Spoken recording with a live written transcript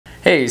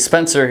Hey,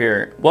 Spencer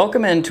here.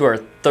 Welcome into our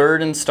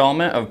third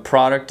installment of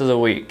Product of the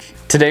Week.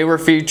 Today we're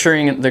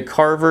featuring the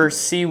Carver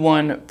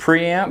C1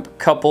 preamp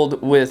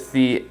coupled with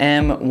the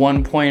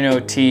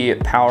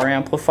M1.0T power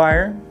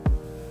amplifier.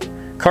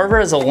 Carver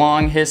has a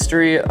long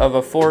history of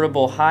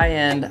affordable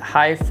high-end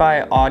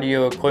hi-fi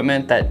audio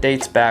equipment that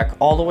dates back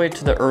all the way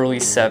to the early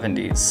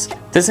 70s.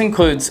 This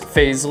includes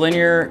Phase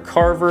Linear,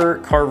 Carver,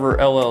 Carver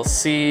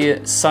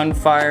LLC,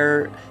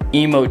 Sunfire,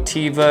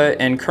 Emotiva,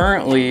 and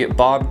currently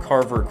Bob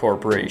Carver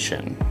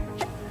Corporation.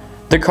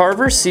 The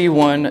Carver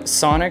C1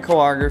 Sonic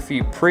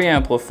Holography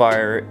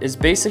preamplifier is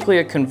basically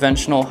a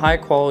conventional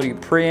high-quality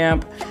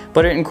preamp,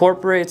 but it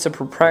incorporates a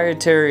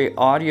proprietary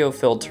audio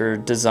filter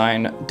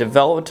design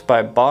developed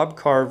by Bob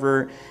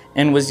Carver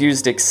and was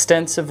used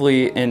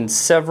extensively in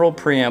several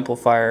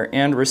preamplifier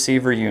and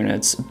receiver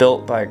units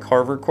built by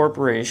Carver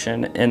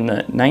Corporation in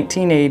the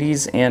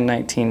 1980s and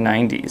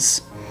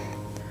 1990s.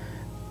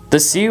 The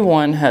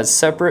C1 has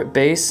separate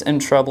bass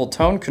and treble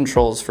tone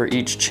controls for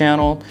each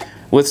channel,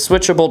 with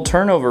switchable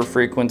turnover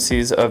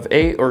frequencies of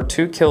 8 or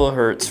 2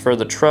 kHz for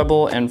the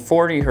treble and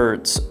 40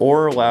 Hz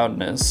or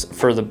loudness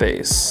for the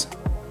bass.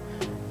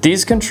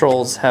 These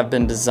controls have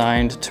been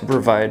designed to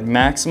provide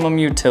maximum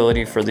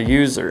utility for the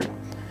user.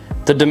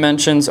 The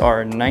dimensions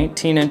are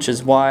 19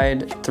 inches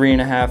wide,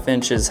 3.5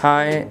 inches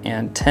high,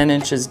 and 10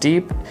 inches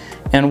deep,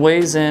 and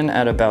weighs in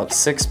at about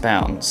 6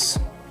 pounds.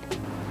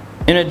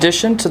 In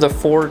addition to the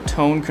 4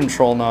 tone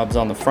control knobs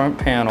on the front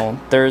panel,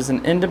 there is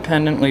an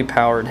independently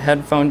powered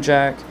headphone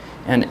jack,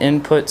 an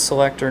input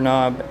selector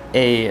knob,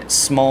 a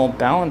small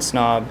balance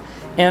knob,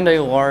 and a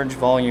large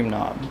volume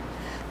knob.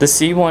 The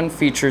C1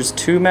 features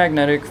 2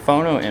 magnetic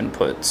phono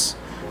inputs.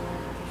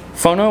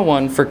 Phono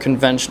 1 for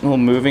conventional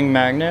moving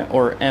magnet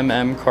or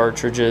MM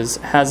cartridges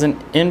has an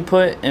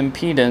input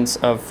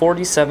impedance of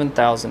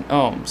 47,000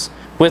 ohms,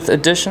 with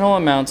additional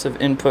amounts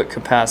of input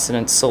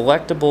capacitance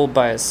selectable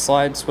by a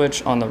slide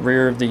switch on the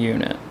rear of the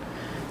unit.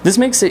 This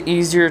makes it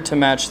easier to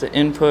match the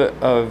input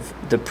of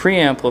the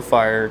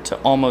preamplifier to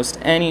almost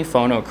any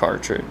phono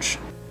cartridge.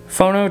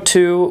 Phono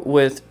 2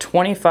 with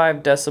 25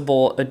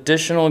 decibel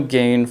additional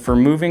gain for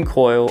moving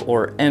coil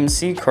or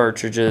MC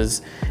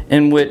cartridges,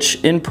 in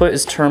which input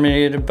is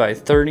terminated by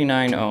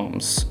 39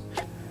 ohms.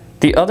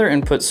 The other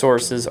input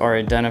sources are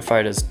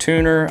identified as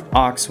tuner,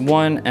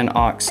 aux1, and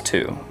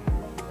aux2.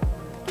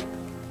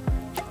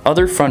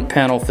 Other front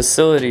panel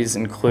facilities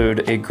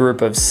include a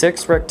group of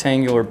 6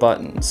 rectangular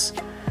buttons.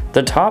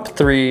 The top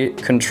 3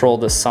 control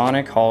the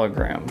sonic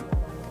hologram.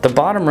 The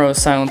bottom row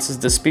silences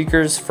the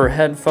speakers for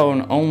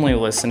headphone-only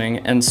listening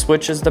and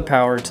switches the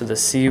power to the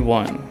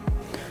C1.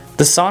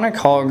 The sonic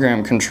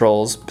hologram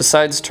controls,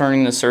 besides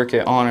turning the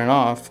circuit on and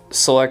off,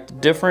 select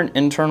different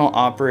internal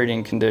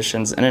operating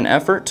conditions in an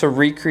effort to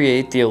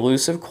recreate the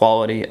elusive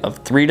quality of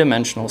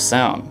three-dimensional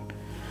sound.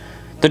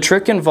 The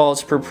trick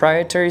involves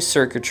proprietary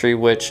circuitry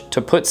which,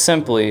 to put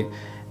simply,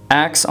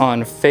 acts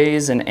on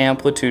phase and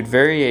amplitude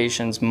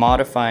variations,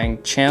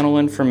 modifying channel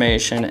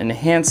information,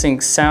 enhancing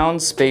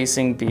sound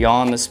spacing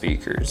beyond the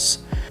speakers.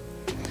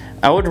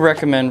 I would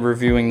recommend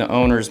reviewing the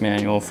owner's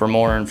manual for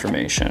more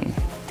information.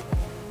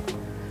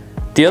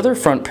 The other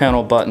front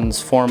panel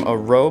buttons form a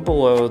row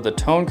below the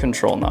tone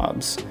control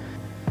knobs.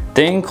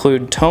 They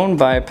include tone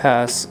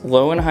bypass,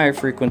 low and high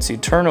frequency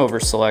turnover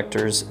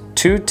selectors,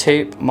 2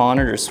 tape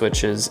monitor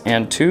switches,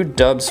 and 2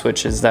 dub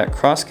switches that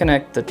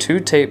cross-connect the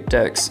 2 tape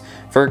decks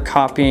for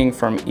copying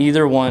from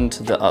either one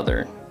to the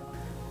other.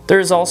 There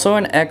is also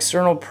an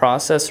external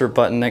processor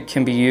button that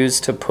can be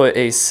used to put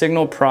a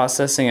signal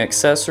processing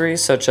accessory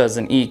such as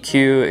an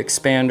EQ,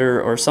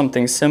 expander, or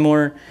something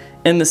similar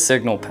in the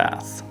signal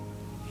path.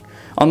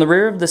 On the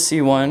rear of the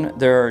C1,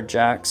 there are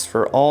jacks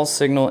for all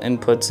signal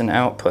inputs and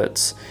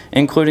outputs,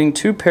 including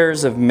 2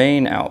 pairs of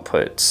main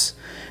outputs.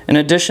 In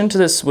addition to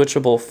the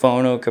switchable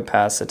phono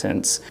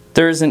capacitance,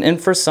 there is an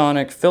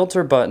infrasonic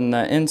filter button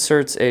that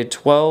inserts a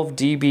 12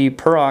 dB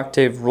per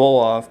octave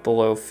roll-off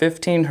below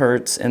 15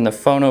 Hz in the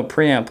phono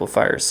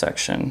preamplifier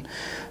section.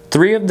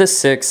 3 of the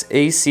 6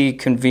 AC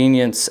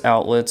convenience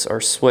outlets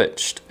are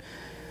switched,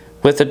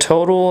 with a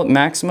total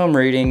maximum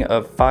rating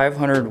of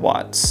 500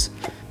 watts.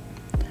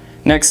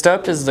 Next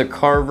up is the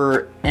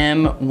Carver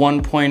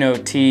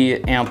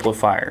M1.0T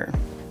amplifier.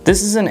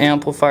 This is an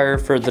amplifier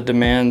for the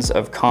demands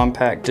of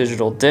compact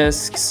digital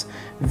discs,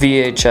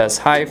 VHS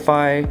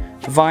hi-fi,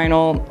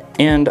 vinyl,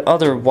 and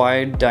other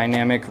wide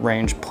dynamic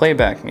range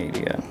playback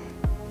media.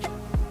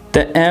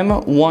 The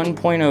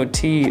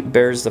M1.0T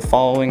bears the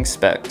following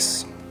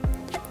specs.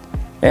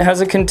 It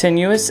has a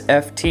continuous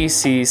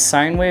FTC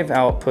sine wave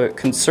output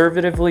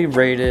conservatively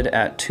rated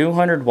at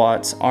 200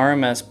 watts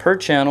RMS per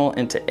channel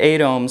into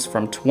 8 ohms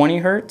from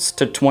 20 Hz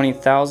to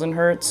 20,000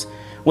 Hz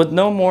with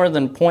no more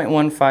than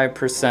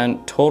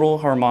 0.15% total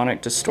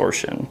harmonic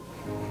distortion.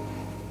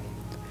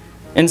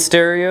 In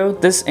stereo,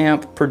 this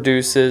amp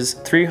produces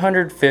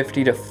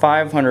 350 to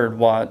 500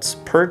 watts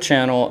per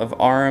channel of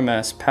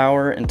RMS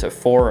power into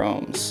 4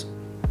 ohms.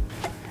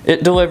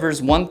 It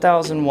delivers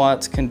 1000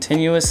 watts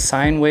continuous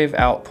sine wave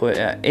output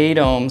at 8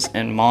 ohms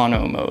in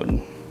mono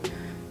mode.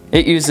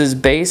 It uses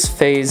base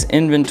phase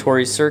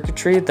inventory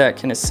circuitry that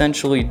can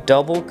essentially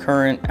double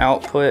current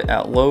output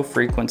at low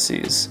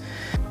frequencies.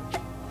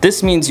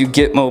 This means you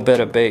get more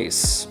better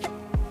bass.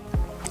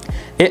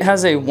 It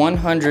has a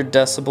 100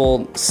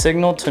 decibel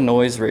signal to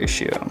noise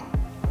ratio.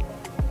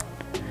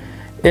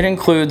 It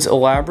includes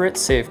elaborate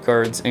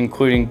safeguards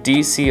including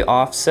DC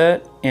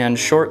offset and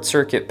short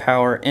circuit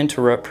power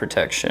interrupt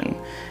protection,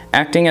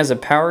 acting as a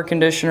power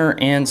conditioner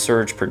and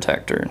surge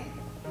protector.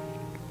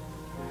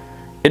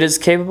 It is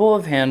capable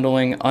of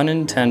handling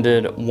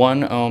unintended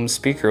 1 ohm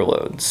speaker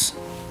loads.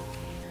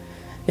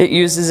 It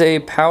uses a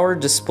power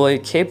display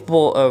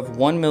capable of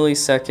 1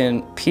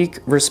 millisecond peak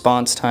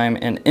response time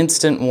and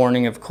instant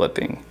warning of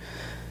clipping.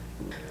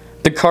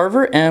 The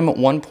Carver M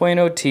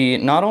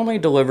 1.0T not only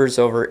delivers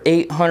over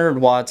 800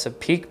 watts of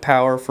peak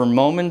power for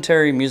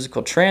momentary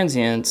musical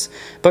transients,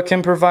 but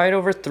can provide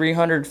over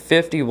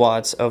 350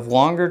 watts of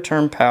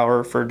longer-term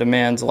power for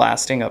demands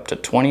lasting up to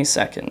 20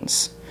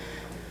 seconds.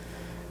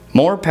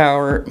 More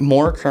power,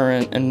 more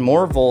current, and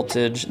more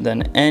voltage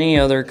than any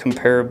other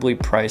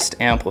comparably priced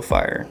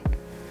amplifier.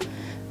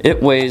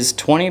 It weighs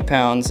 20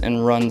 pounds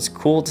and runs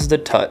cool to the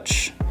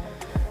touch.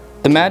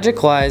 The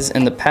magic lies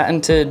in the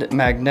patented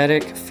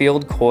magnetic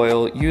field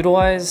coil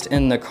utilized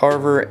in the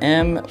Carver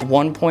M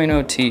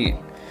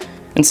 1.0T.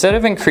 Instead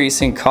of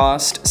increasing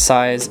cost,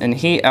 size, and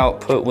heat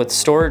output with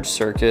storage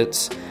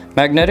circuits,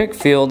 magnetic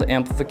field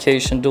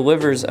amplification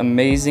delivers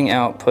amazing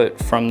output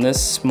from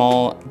this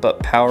small but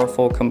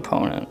powerful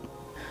component.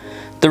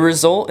 The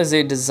result is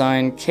a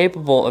design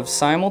capable of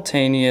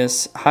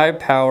simultaneous high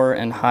power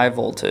and high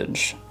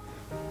voltage.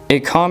 A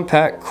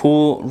compact,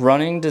 cool,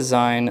 running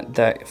design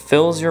that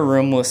fills your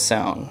room with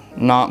sound,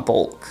 not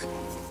bulk.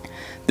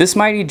 This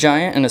mighty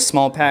giant in a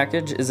small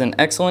package is in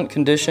excellent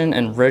condition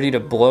and ready to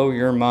blow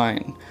your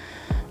mind.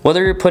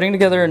 Whether you're putting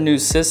together a new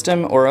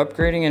system or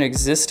upgrading an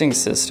existing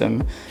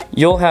system,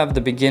 you'll have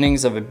the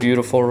beginnings of a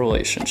beautiful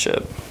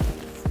relationship.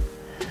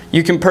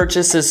 You can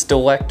purchase this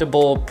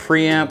delectable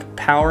preamp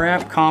power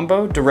amp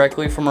combo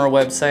directly from our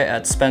website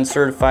at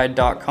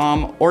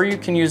Spencertified.com, or you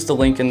can use the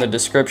link in the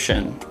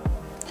description.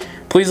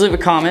 Please leave a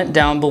comment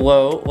down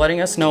below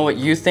letting us know what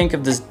you think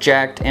of this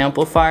jacked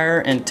amplifier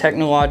and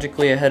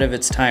technologically ahead of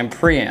its time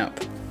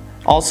preamp.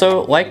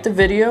 Also, like the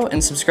video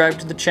and subscribe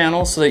to the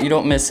channel so that you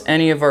don't miss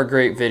any of our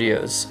great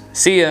videos.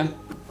 See ya!